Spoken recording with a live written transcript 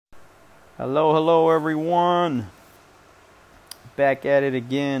Hello, hello, everyone. Back at it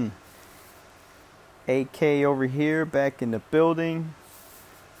again. AK over here, back in the building.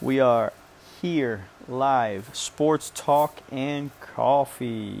 We are here live. Sports talk and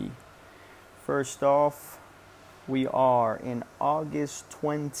coffee. First off, we are in August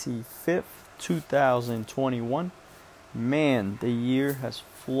 25th, 2021. Man, the year has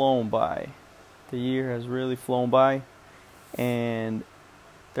flown by. The year has really flown by. And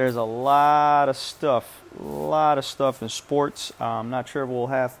there's a lot of stuff in sports. I'm not sure if we'll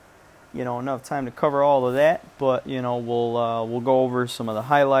have, enough time to cover all of that, but we'll go over some of the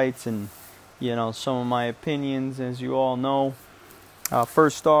highlights and some of my opinions, as you all know.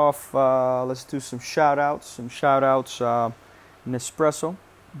 First off, let's do some shout outs. Nespresso,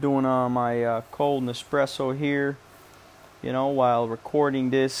 doing my cold Nespresso here. While recording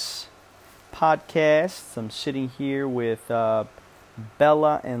this podcast, I'm sitting here with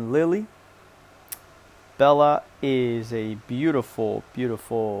Bella and Lily. Bella is a beautiful,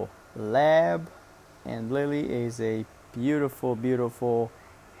 beautiful lab, and Lily is a beautiful, beautiful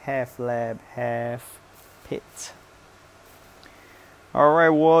half lab, half pit. All right,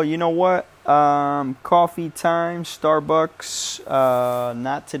 well, you know what? Coffee time, Starbucks,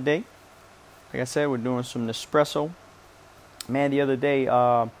 not today. Like I said, we're doing some Nespresso. Man, the other day,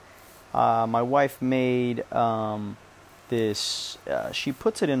 my wife made this. She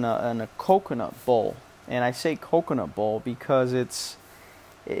puts it in a coconut bowl, and I say coconut bowl because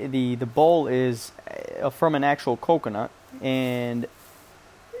the bowl is from an actual coconut, and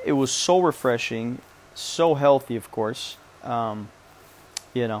it was so refreshing, so healthy, of course. And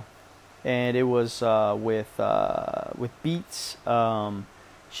it was with beets.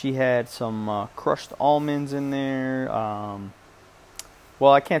 She had some crushed almonds in there.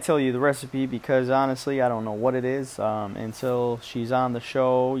 Well, I can't tell you the recipe because honestly, I don't know what it is until she's on the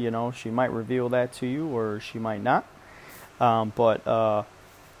show. She might reveal that to you, or she might not. But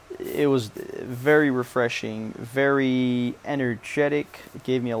it was very refreshing, very energetic. It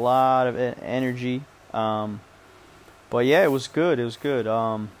gave me a lot of energy. But yeah, it was good.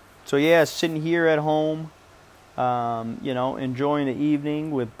 So yeah, sitting here at home, enjoying the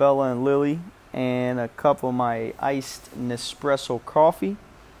evening with Bella and Lily, and a cup of my iced Nespresso coffee.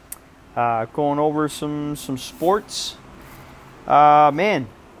 Going over some sports. Man,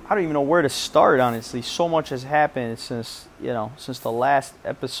 I don't even know where to start, honestly. So much has happened since the last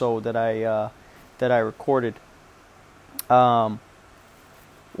episode that I recorded. Well,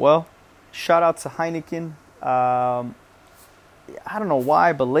 shout out to Heineken. I don't know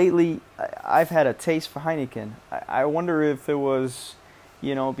why, but lately I've had a taste for Heineken. I wonder if it was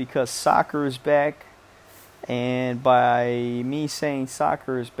because soccer is back, and by me saying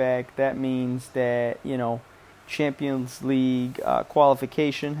soccer is back, that means that, Champions League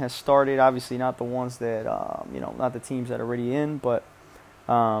qualification has started. Obviously not the ones that, not the teams that are already in, but,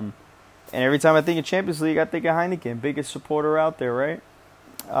 and every time I think of Champions League, I think of Heineken, biggest supporter out there, right?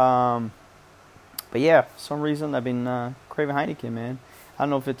 But yeah, for some reason I've been craving Heineken, man. I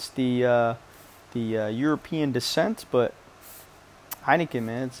don't know if it's the European descent, but Heineken,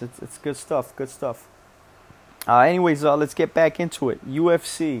 man, it's good stuff. Anyways, let's get back into it.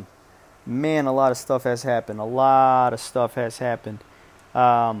 UFC, man, a lot of stuff has happened. Dillashaw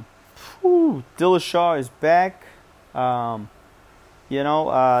is back. That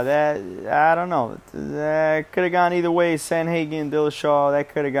I don't know. That could have gone either way. Sandhagen, Dillashaw, that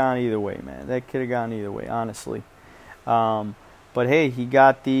could have gone either way, man. Honestly. But hey, he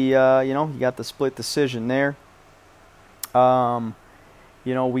got the split decision there.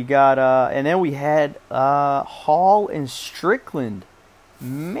 We got, and then we had Hall and Strickland.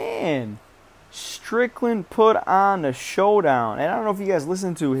 Man, Strickland put on a showdown. And I don't know if you guys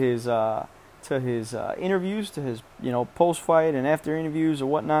listened to his interviews, to his post-fight and after interviews or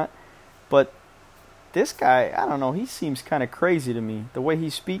whatnot. But this guy, I don't know, he seems kind of crazy to me, the way he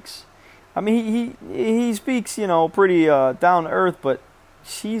speaks. I mean, he speaks, pretty down to earth, but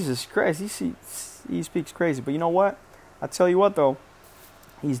Jesus Christ, he speaks crazy. But you know what? I tell you what, though.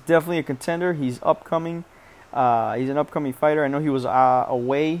 He's definitely a contender. He's upcoming. He's an upcoming fighter. I know he was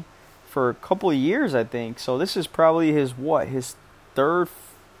away for a couple of years, I think. So this is probably his third,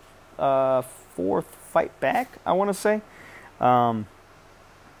 fourth fight back, I want to say. And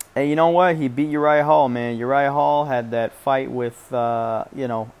you know what? He beat Uriah Hall, man. Uriah Hall had that fight with, damn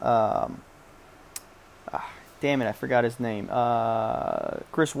it, I forgot his name.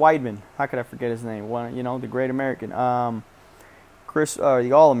 Chris Weidman. How could I forget his name? The Great American.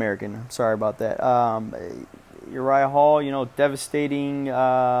 The All-American. I'm sorry about that. Uriah Hall, devastating,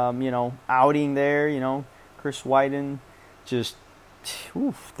 outing there. Chris Weidman just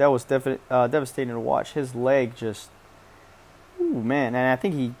oof, that was devastating to watch. His leg just, ooh, man, and I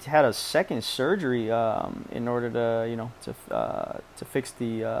think he had a second surgery in order to, to fix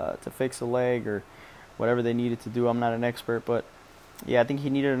the leg or whatever they needed to do. I'm not an expert, but yeah, I think he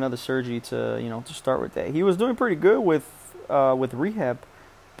needed another surgery to, to start with that. He was doing pretty good with rehab,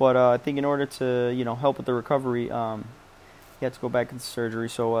 but I think in order to, help with the recovery, he had to go back into surgery.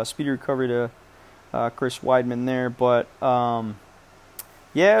 So speedy recovery to Chris Weidman there, but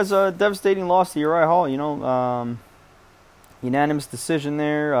yeah, it was a devastating loss to Uriah Hall. Unanimous decision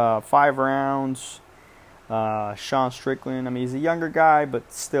there, 5 rounds. Sean Strickland, I mean, he's a younger guy,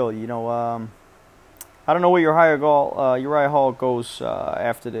 but still, I don't know where Uriah Hall goes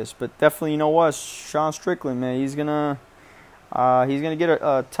after this, but definitely, Sean Strickland, man, he's gonna get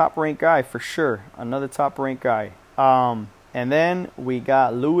a top-ranked guy for sure, another top-ranked guy. And then we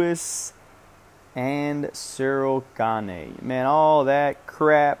got Lewis and Cyril Gane. Man, all that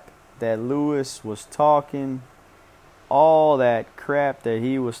crap that Lewis was talking, all that crap that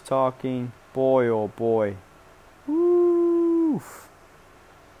he was talking, boy, oh boy. Woo!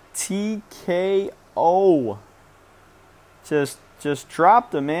 TKO. Just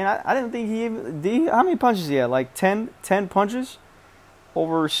dropped him, man. I didn't think he even... how many punches he had? Like 10 punches?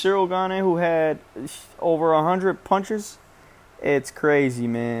 Over Cyril Gane, who had over 100 punches? It's crazy,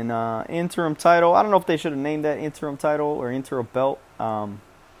 man. Interim title. I don't know if they should have named that interim title or interim belt.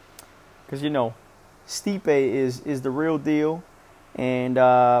 Because, Stipe is the real deal. And,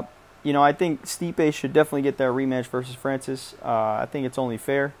 I think Stipe should definitely get that rematch versus Francis. I think it's only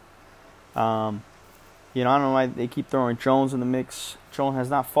fair. I don't know why they keep throwing Jones in the mix. Jones has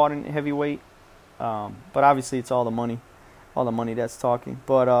not fought in heavyweight. But obviously it's all the money. All the money that's talking.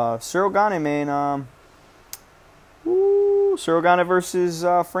 But Cyril Gane, man. Cyril Gane versus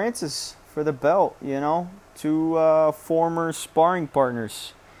Francis for the belt, two former sparring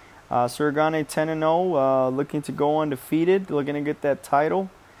partners. Cyril Gane 10-0, looking to go undefeated, looking to get that title.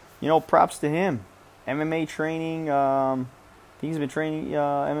 Props to him. MMA training, I think he's been training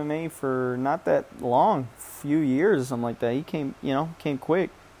MMA for not that long, few years or something like that. He came quick,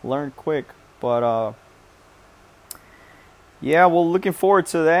 learned quick. But, yeah, well, looking forward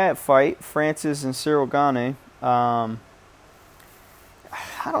to that fight, Francis and Cyril Gane.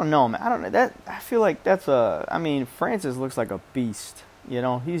 I don't know, man. I don't know. I feel like Francis looks like a beast.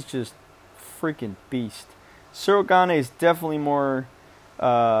 He's just freaking beast. Cyril Gane is definitely more,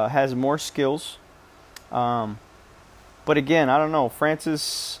 has more skills. But again, I don't know.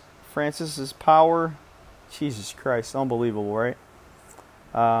 Francis's power, Jesus Christ, unbelievable, right?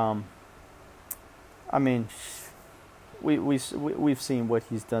 We've seen what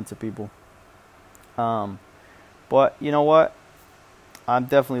he's done to people. But you know what? I'm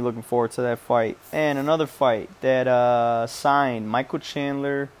definitely looking forward to that fight. And another fight that signed, Michael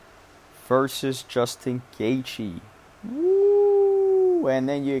Chandler versus Justin Gaethje. Woo! And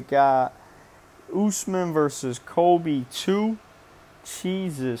then you got Usman versus Colby 2.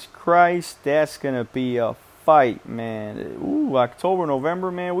 Jesus Christ, that's going to be a fight, man. Ooh, October,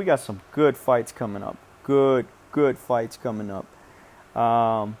 November, man, we got some good fights coming up. Good fights coming up.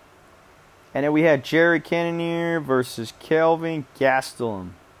 And then we had Jared Cannonier versus Kelvin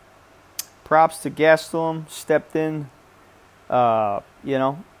Gastelum. Props to Gastelum. Stepped in, on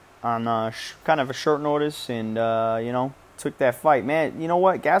kind of a short notice and, took that fight. Man, you know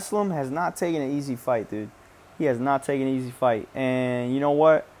what? Gastelum has not taken an easy fight, dude. He has not taken an easy fight. And you know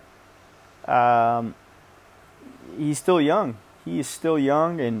what? He's still young. He is still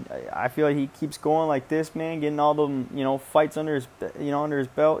young, and I feel like he keeps going like this, man, getting all them, fights under his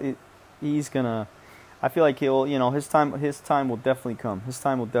belt. He's gonna. I feel like he'll, his time will definitely come. His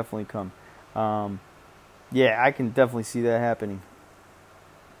time will definitely come. Yeah, I can definitely see that happening.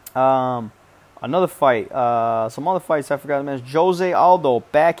 Another fight. Some other fights I forgot to mention. Jose Aldo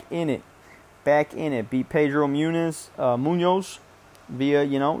back in it. Beat Pedro Munoz via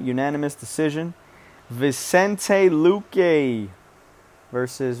unanimous decision. Vicente Luque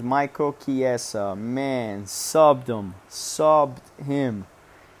versus Michael Chiesa. Man, subbed him.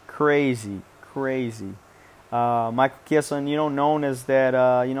 Crazy. Michael Chiesa, known as that,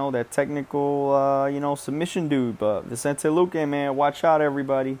 that technical, submission dude. But Vicente Luque, man, watch out,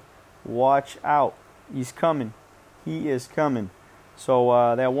 everybody. Watch out. He's coming. He is coming.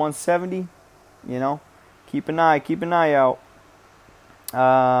 So that 170, keep an eye out.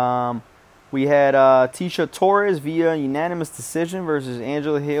 We had Tisha Torres via unanimous decision versus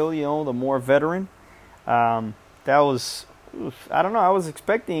Angela Hill, the more veteran. That was, I don't know. I was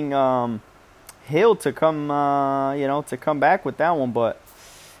expecting Hill to come, to come back with that one, but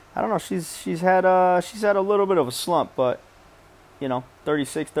I don't know. She's had a little bit of a slump, but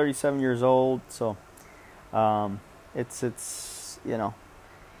 36, 37 years old. So it's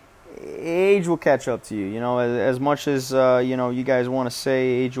age will catch up to you. As much as you guys want to say,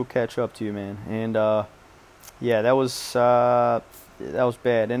 age will catch up to you, man. And yeah, that was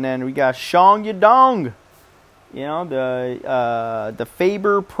bad. And then we got Song Yadong. The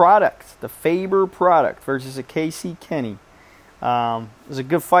Faber product. The Faber product versus a Casey Kenny. It was a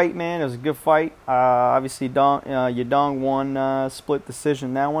good fight, man. It was a good fight. Obviously, Yadong won split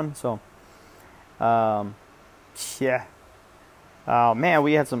decision that one. So, yeah. Man,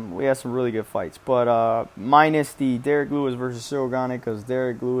 we had some really good fights. But minus the Derek Lewis versus Cyril Gane, because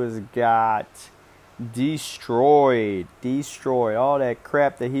Derek Lewis got destroyed. All that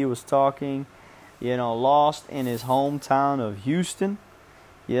crap that he was talking. Lost in his hometown of Houston.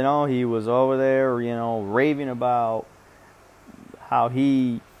 He was over there, raving about how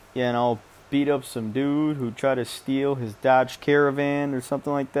he, beat up some dude who tried to steal his Dodge Caravan or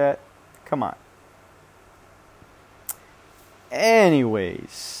something like that. Come on.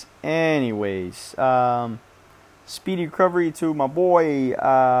 Anyways, speedy recovery to my boy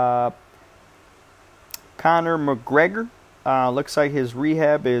Conor McGregor. Looks like his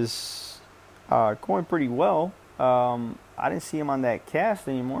rehab is going pretty well. I didn't see him on that cast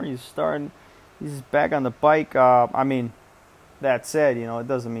anymore. He's back on the bike. That said, it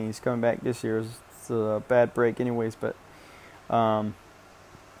doesn't mean he's coming back this year. It's a bad break anyways. But,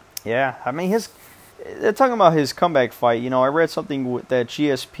 yeah, they're talking about his comeback fight. I read something that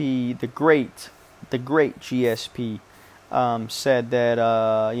GSP, the great GSP, said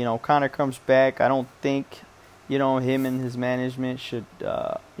that, Conor comes back. I don't think, him and his management should,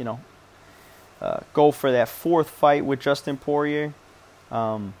 go for that fourth fight with Justin Poirier.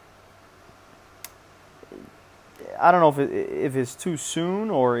 I don't know if it's too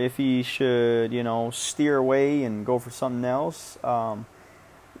soon or if he should, steer away and go for something else.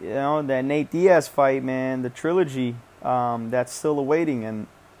 That Nate Diaz fight, man, the trilogy, that's still awaiting. And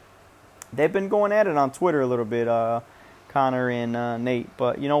they've been going at it on Twitter a little bit, Conor and Nate.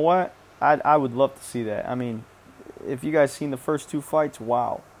 But you know what? I would love to see that. If you guys seen the first two fights,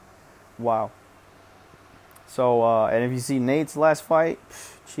 wow. So, and if you see Nate's last fight,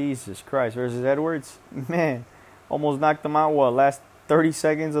 Jesus Christ, versus Edwards, man, almost knocked him out, last 30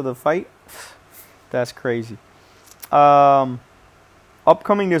 seconds of the fight? That's crazy.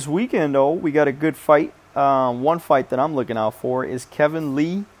 Upcoming this weekend, though, we got a good fight. One fight that I'm looking out for is Kevin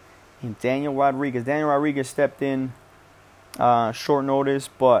Lee and Daniel Rodriguez. Daniel Rodriguez stepped in short notice,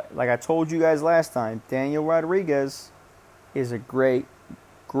 but like I told you guys last time, Daniel Rodriguez is a great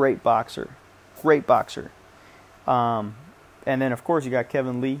boxer. Great boxer. And then, of course, you got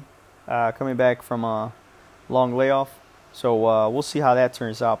Kevin Lee coming back from a long layoff. So we'll see how that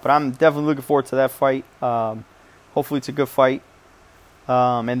turns out. But I'm definitely looking forward to that fight. Hopefully it's a good fight.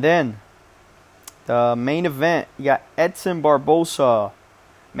 And then the main event, you got Edson Barbosa.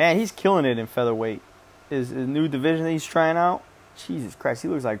 Man, he's killing it in featherweight. His new division that he's trying out. Jesus Christ, he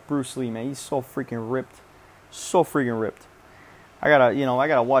looks like Bruce Lee, man. He's so freaking ripped. I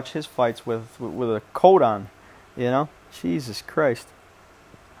gotta watch his fights with a coat on. Jesus Christ.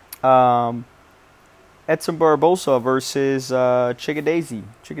 Edson Barbosa versus Chikadze.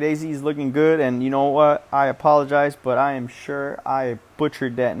 Chikadze is looking good, and you know what? I apologize, but I am sure I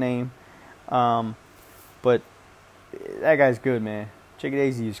butchered that name. But that guy's good, man.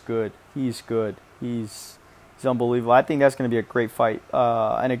 Chikadze is good. He's good. He's unbelievable. I think that's going to be a great fight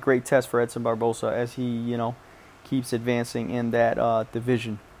and a great test for Edson Barbosa as he, keeps advancing in that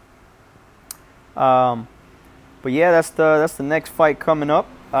division. But yeah, that's the next fight coming up.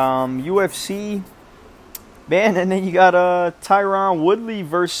 UFC. Man, and then you got Tyron Woodley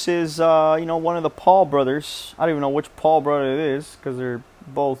versus one of the Paul brothers. I don't even know which Paul brother it is because they're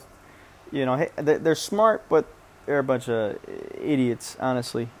both, they're smart, but they're a bunch of idiots,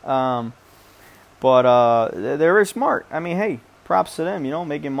 honestly. But they're very smart. Hey, props to them.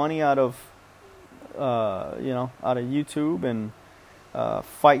 Making money out of YouTube and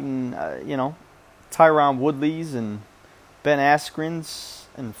fighting, Tyron Woodley's and Ben Askren's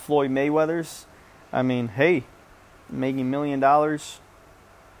and Floyd Mayweather's. Hey, making $1 million,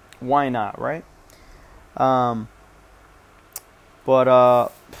 why not, right? Man,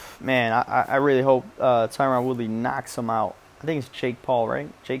 I really hope Tyron Woodley knocks him out. I think it's Jake Paul, right?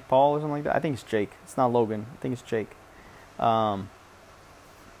 Jake Paul or something like that? I think it's Jake. It's not Logan. I think it's Jake. You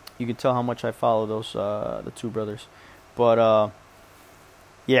can tell how much I follow those the two brothers. But,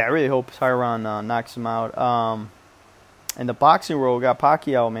 yeah, I really hope Tyron knocks him out. And the boxing world got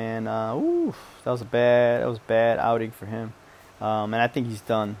Pacquiao, man. That was a bad outing for him. And I think he's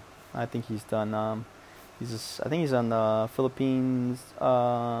done. I think he's on the Philippines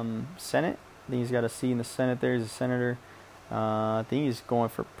Senate. I think he's got a seat in the Senate there. He's a senator. I think he's going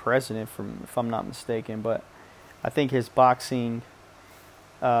for president, if I'm not mistaken. But I think his boxing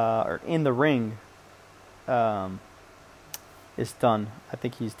or in the ring is done. I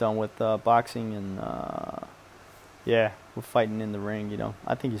think he's done with boxing and with fighting in the ring.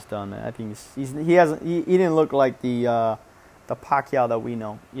 I think he's done, man. I think he didn't look like the Pacquiao that we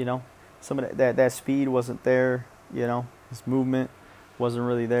know. Some of that speed wasn't there. His movement wasn't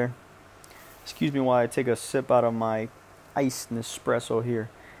really there. Excuse me while I take a sip out of my iced Nespresso here.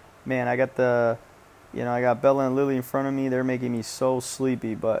 Man, I got I got Bella and Lily in front of me. They're making me so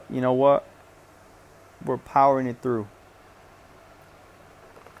sleepy, but you know what? We're powering it through.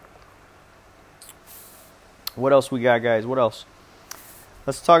 What else we got, guys? What else?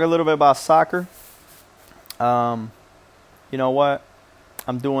 Let's talk a little bit about soccer. You know what?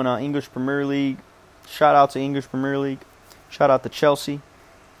 I'm doing English Premier League. Shout out to English Premier League. Shout out to Chelsea.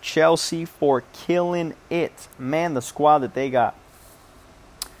 Chelsea for killing it. Man, the squad that they got.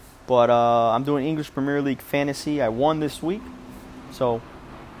 But I'm doing English Premier League fantasy. I won this week. So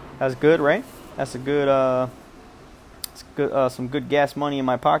that's good, right? That's a good, some good gas money in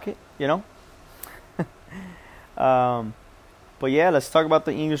my pocket, But yeah, let's talk about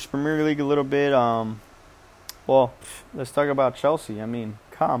the English Premier League a little bit. Let's talk about Chelsea. I mean,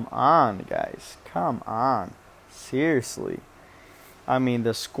 come on, guys. Come on. Seriously. I mean,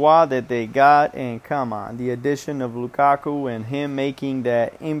 the squad that they got, and come on, the addition of Lukaku and him making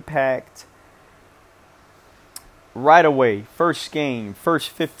that impact right away. First game, first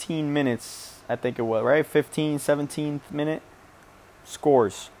 15 minutes, I think it was, right? 17th minute,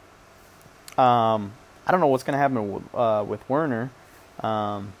 scores. I don't know what's going to happen with Werner.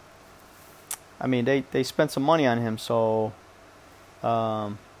 I mean, they spent some money on him, so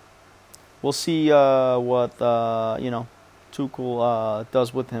we'll see what, Tuchel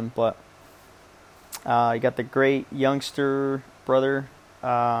does with him. But you got the great youngster brother,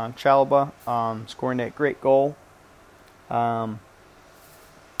 Chalobah, scoring that great goal. Man,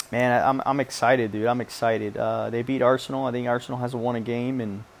 I'm excited, dude. I'm excited. They beat Arsenal. I think Arsenal hasn't won a game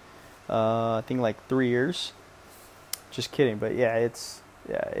in I think like 3 years. Just kidding, but yeah,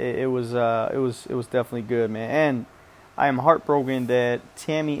 it was definitely good, man. And I am heartbroken that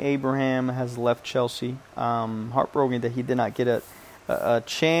Tammy Abraham has left Chelsea. Heartbroken that he did not get a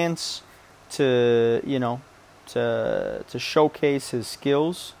chance to to showcase his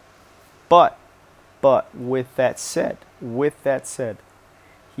skills. But with that said,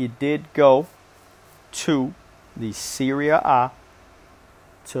 he did go to the Serie A,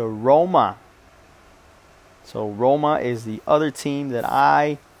 to Roma. So Roma is the other team that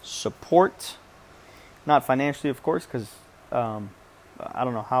I support. Not financially, of course, because I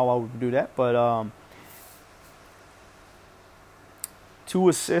don't know how I would do that. But 2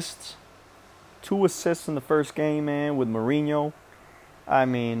 assists. 2 assists in the first game, man, with Mourinho. I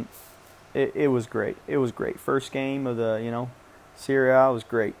mean, it was great. It was great. First game of the, Serie A was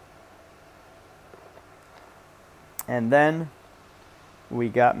great. And then we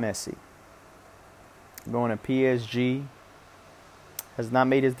got Messi. Going to PSG. Has not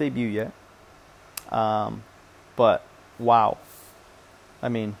made his debut yet. But wow. I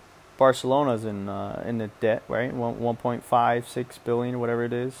mean, Barcelona's in the debt, right? 1.56 billion, whatever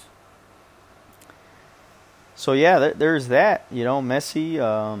it is. So yeah, there's that. Messi,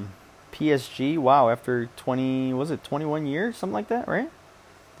 PSG. Wow, after 21 years, something like that, right?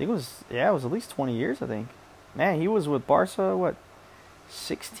 I think it was at least 20 years. I think. Man, he was with Barca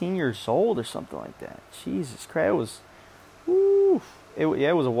 16 years old or something like that. Jesus Christ, it was. Woo, it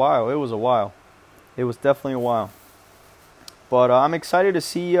was a while. It was a while. It was definitely a while. But I'm excited to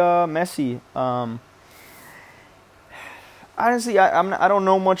see Messi. Honestly, I don't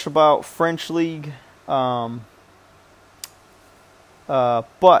know much about French league. But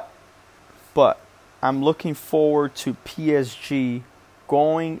I'm looking forward to PSG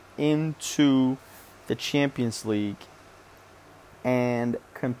going into the Champions League and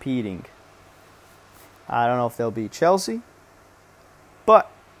competing. I don't know if they'll beat Chelsea, but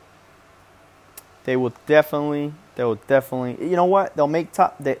they will definitely. You know what? They'll make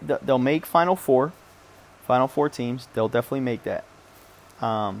they'll make Final Four teams. They'll definitely make that.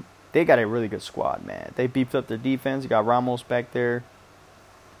 They got a really good squad, man. They beefed up their defense. You got Ramos back there.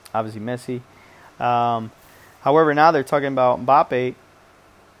 Obviously Messi. However, now they're talking about Mbappe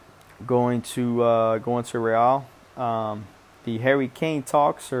going to Real. The Harry Kane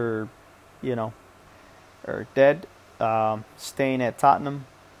talks are dead. Staying at Tottenham.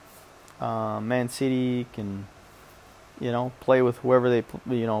 Man City can play with whoever they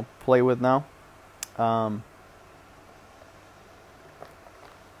play with now. Um,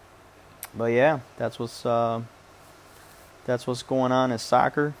 but yeah, that's what's going on in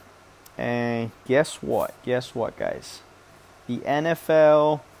soccer. And guess what? Guess what, guys? The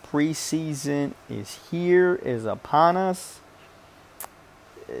NFL preseason is here, is upon us.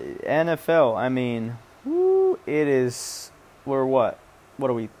 NFL, I mean, it is. We're what?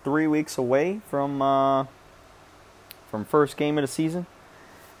 What are we? 3 weeks away from first game of the season,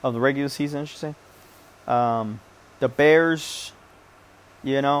 of the regular season, I should say. The Bears,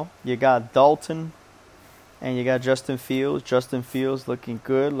 you got Dalton, and you got Justin Fields. Justin Fields looking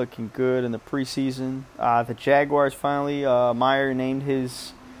good in the preseason. The Jaguars finally, Meyer named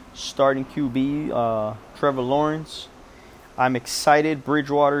his starting QB, Trevor Lawrence. I'm excited.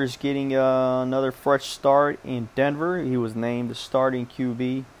 Bridgewater is getting another fresh start in Denver. He was named the starting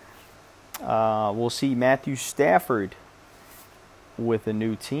QB. We'll see Matthew Stafford with a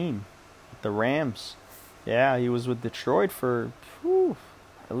new team, the Rams. Yeah, he was with Detroit for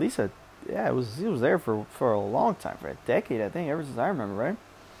at least he was there for a long time, for a decade, I think, ever since I remember, right?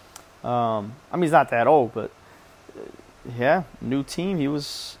 I mean, he's not that old, but yeah, new team. He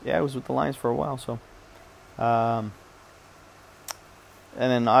was with the Lions for a while, so. And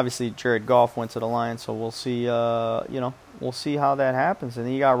then obviously Jared Goff went to the Lions, so we'll see. We'll see how that happens. And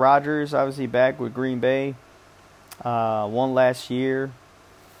then you got Rodgers, obviously back with Green Bay. One last year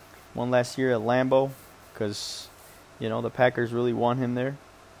at Lambeau, because the Packers really want him there.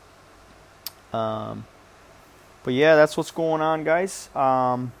 But yeah, that's what's going on, guys.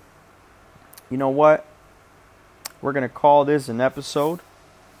 You know what? We're gonna call this an episode.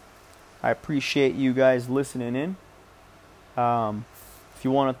 I appreciate you guys listening in. If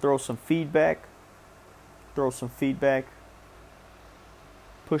you want to throw some feedback.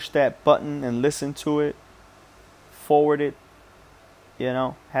 Push that button and listen to it. Forward it.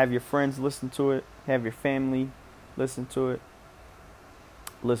 Have your friends listen to it. Have your family listen to it.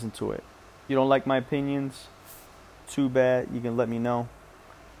 You don't like my opinions? Too bad. You can let me know.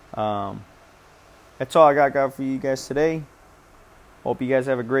 That's all I got for you guys today. Hope you guys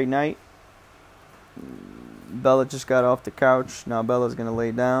have a great night. Bella just got off the couch. Now Bella's going to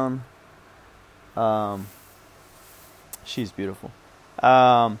lay down. She's beautiful.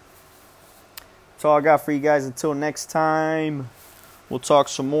 That's all I got for you guys. Until next time, we'll talk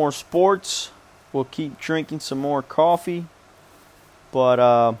some more sports. We'll keep drinking some more coffee.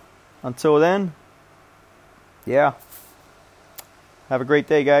 But until then, yeah. Have a great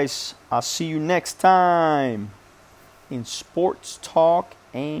day, guys. I'll see you next time in Sports Talk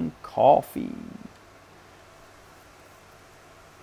and Coffee.